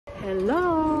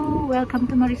Hello! Welcome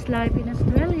to Marie's Life in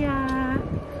Australia.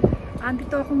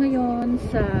 Andito ako ngayon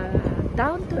sa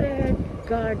Down to Earth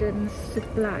Garden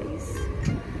Supplies.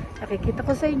 Nakikita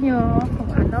ko sa inyo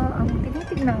kung ano ang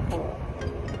tinitignan ko.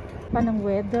 Panang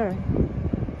weather.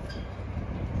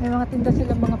 May mga tinda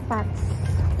silang mga pots.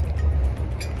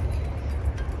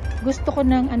 Gusto ko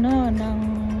ng ng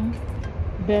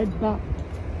bird box.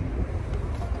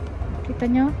 Kita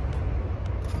nyo?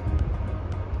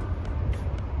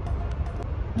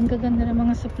 Ang gaganda ng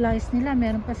mga supplies nila.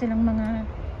 Meron pa silang mga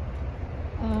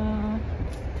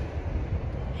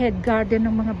head garden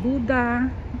ng mga Buddha.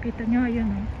 Nakita nyo,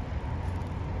 ayun oh.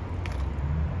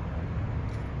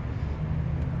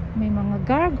 May mga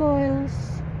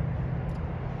gargoyles.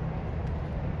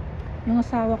 Yung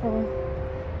asawa ko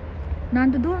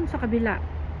nando doon sa kabila,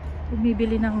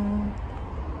 bumibili ng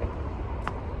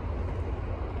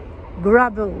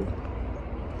gravel.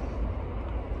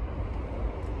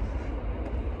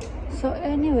 So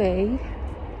anyway,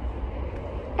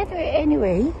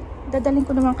 dadalhin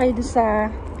ko naman kayo doon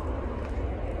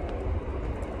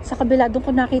sa kabila. Doon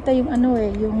ko nakita yung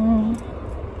yung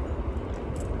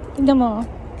tingnan mo,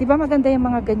 di ba maganda yung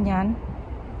mga ganyan?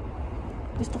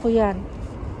 Gusto ko yan.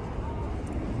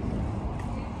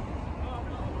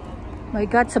 My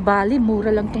God, sa Bali mura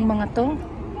lang tong mga to.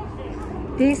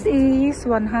 This is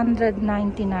 $199.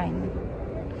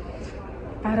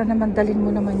 Para naman dalhin mo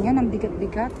naman yan. Ang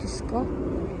bigat-bigat. Diyos ko.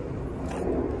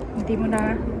 Hindi mo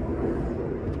na.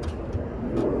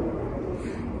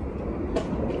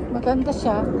 Maganda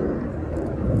siya.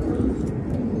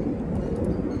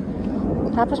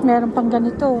 Tapos meron pang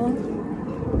ganito.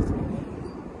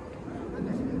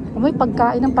 May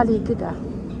pagkain ng paligid ah.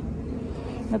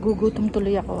 Nagugutom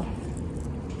tuloy ako.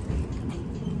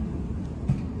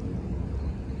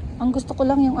 Ang gusto ko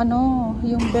lang yung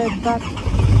yung bird bath.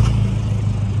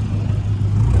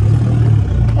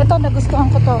 Ito, nagustuhan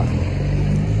ko to.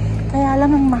 Kaya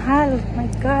lang ang mahal. My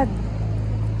God.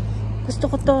 Gusto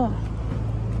ko to.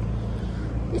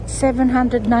 It's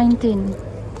 $719.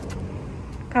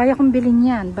 Kaya kong bilhin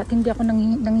yan. Ba't hindi ako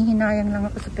nangihinayang lang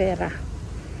ako sa pera?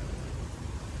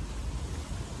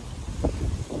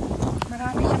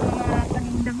 Marami siyang mga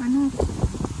panindang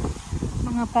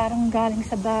mga parang galing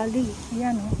sa Bali.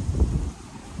 Ayan oh.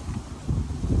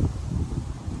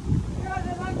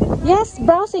 Yes,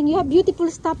 browsing. You have beautiful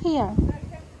stuff here.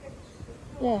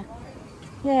 Yeah.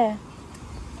 Yeah.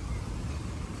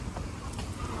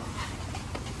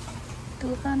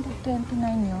 229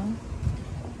 yun.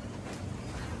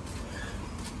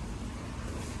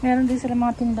 Meron din sila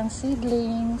mga tindang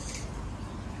seedlings.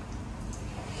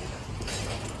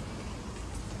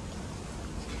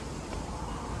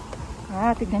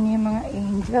 Tignan niyo yung mga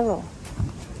angel. Oh.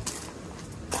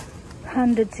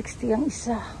 160 ang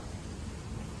isa.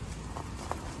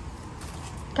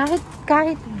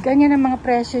 Kahit ganyan ang mga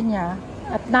presyo niya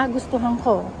at nagustuhan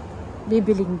ko,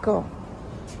 bibiling ko.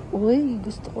 Uy,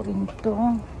 gusto ko rin ito.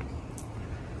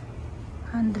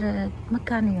 100.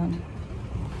 Magkano yun?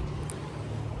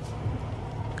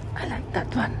 I like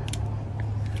that one.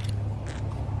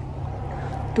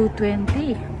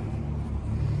 220.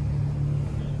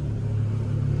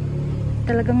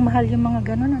 Talagang mahal yung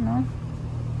mga ganun,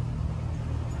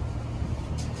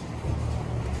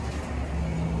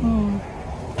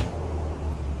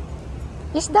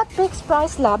 Is that fixed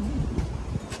price, lab?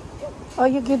 Or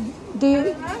you give,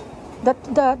 the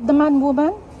man,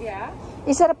 woman? Yeah.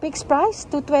 Is that a fixed price?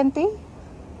 220?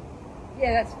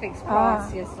 Yeah, that's fixed price.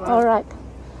 Yes. Right. All right.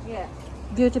 Yeah.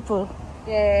 Beautiful.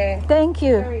 Yeah. Thank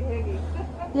you. Very heavy.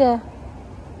 Yeah.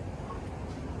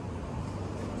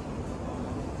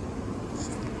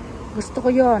 Gusto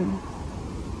ko yon.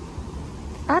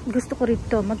 At gusto ko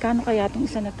rito. Magkano kaya itong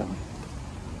isa na to?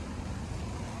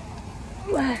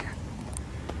 Well,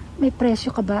 may presyo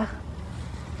ka ba?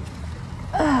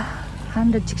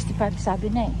 165 sabi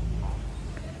na eh.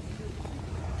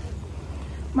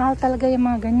 Mahal talaga yung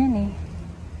mga ganyan eh.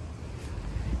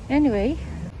 Anyway,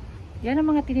 yan ang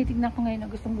mga tinitignan ko ngayon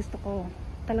na gustong gusto ko.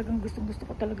 Talagang gustong gusto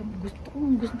ko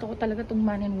talaga itong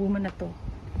man and woman na to.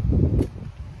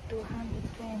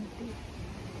 220.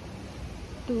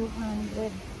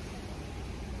 200.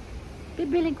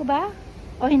 Bibiling ko ba?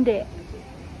 O hindi?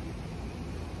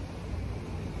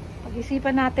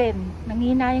 Pag-isipan natin.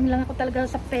 Nanginayang lang ako talaga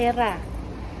sa pera.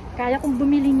 Kaya kong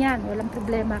bumili niyan. Walang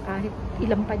problema kahit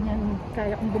ilang pa niyan.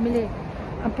 Kaya kong bumili.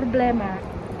 Ang problema,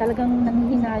 talagang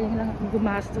nanginayang lang akong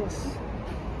gumastos.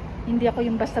 Hindi ako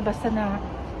yung basta-basta na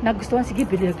nagustuhan. Sige,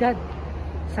 bili agad.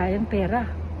 Sayang pera.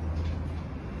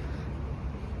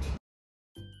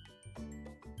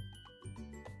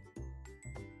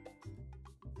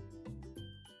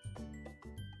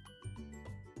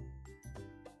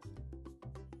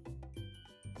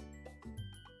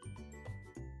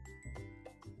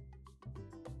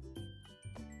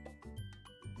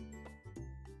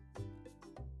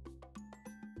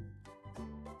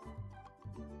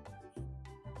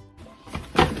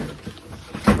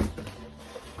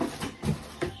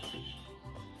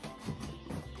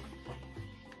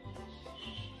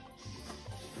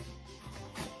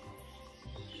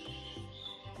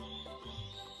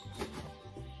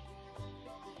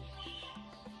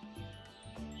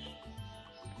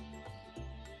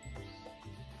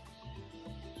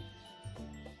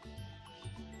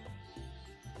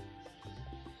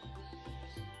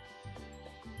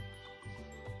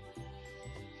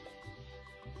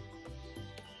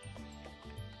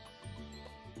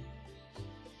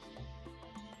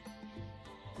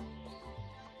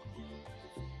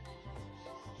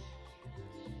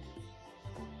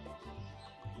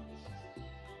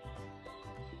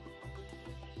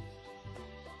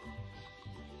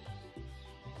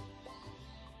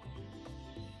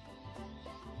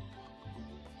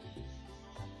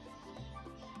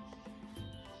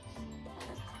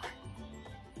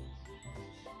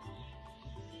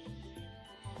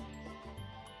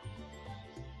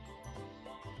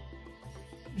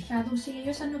 Masyadong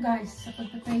serious ano guys sa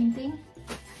pagpapainting.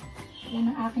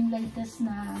 Yan ang aking latest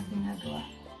na ginagawa.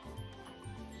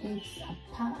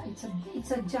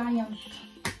 It's a giant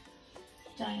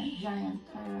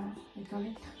I call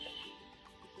it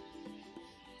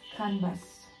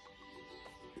canvas.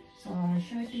 So I'll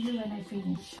show it to you when I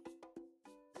finish.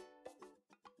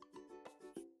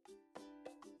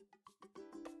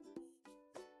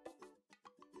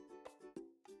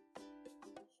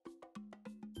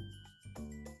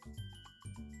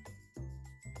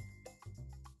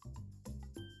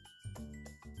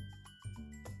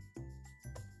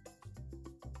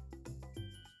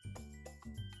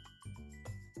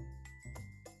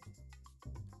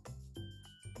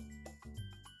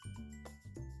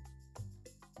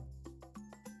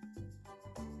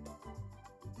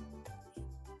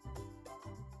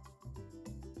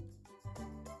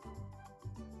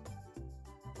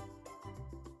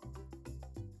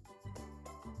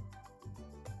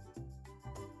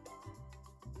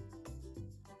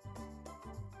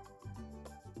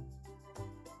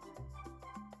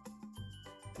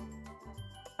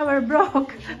 Our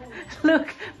broke. Look,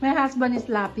 my husband is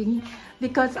laughing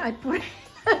because I put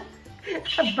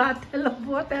a bottle of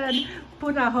water and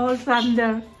put a hole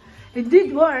under. It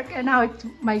did work, and now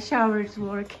my shower is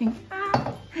working.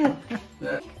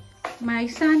 My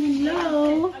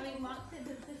son-in-law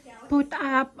put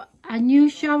up a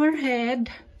new shower head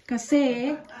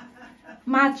kasi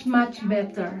much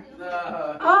better.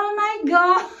 Oh my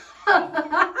God!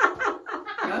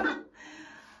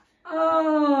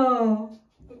 Oh.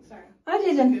 I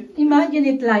didn't imagine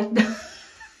it like that.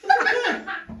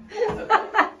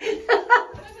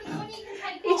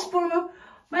 It's for,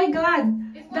 my God,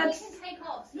 that's,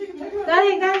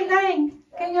 darling,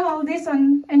 can you hold this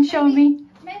on and show me?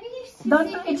 Maybe you should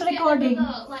Don't, it's recording.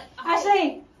 I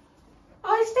say,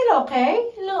 oh, it's still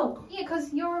okay, look. Yeah,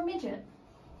 because you're a midget.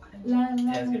 La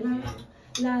la la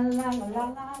la la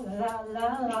la la la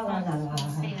la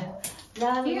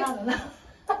la la la.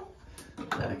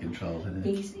 Out of control, isn't it?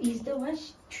 This is the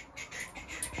wash.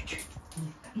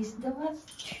 Is the wash.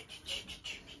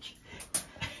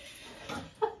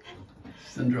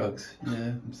 Some drugs.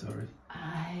 Yeah, I'm sorry.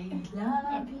 I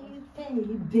love you,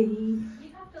 baby.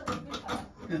 You have to live with her.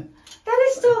 Yeah. That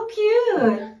is so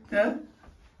cute. Yeah?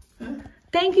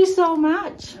 Thank you so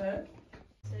much.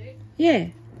 Yeah.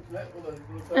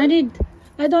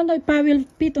 I don't know if I will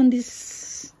fit on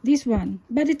this one,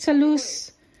 but it's a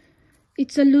loose.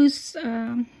 It's a loose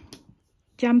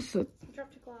jumpsuit. You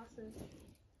dropped your glasses.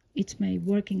 It's my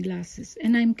working glasses,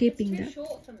 and I'm keeping It's too that.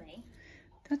 short for me.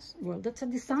 That's a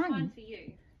Fine design. for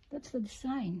you. That's the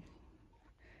design.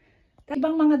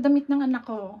 Ibang mga damit ng anak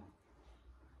ko,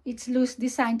 it's loose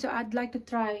design, so I'd like to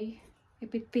try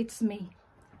if it fits me.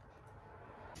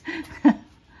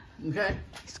 Okay.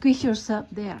 Squeeze yourself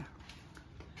there.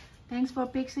 Thanks for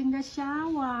fixing the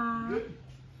shower.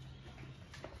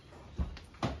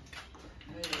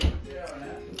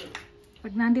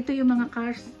 Pag nandito yung mga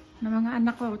cars ng mga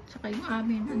anak ko at saka yung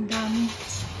amin, ang dami.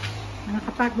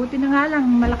 Buti na nga lang,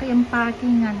 malaki ang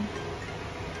parkingan.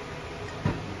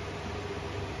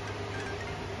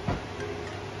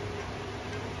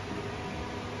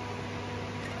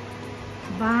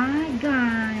 Bye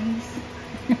guys!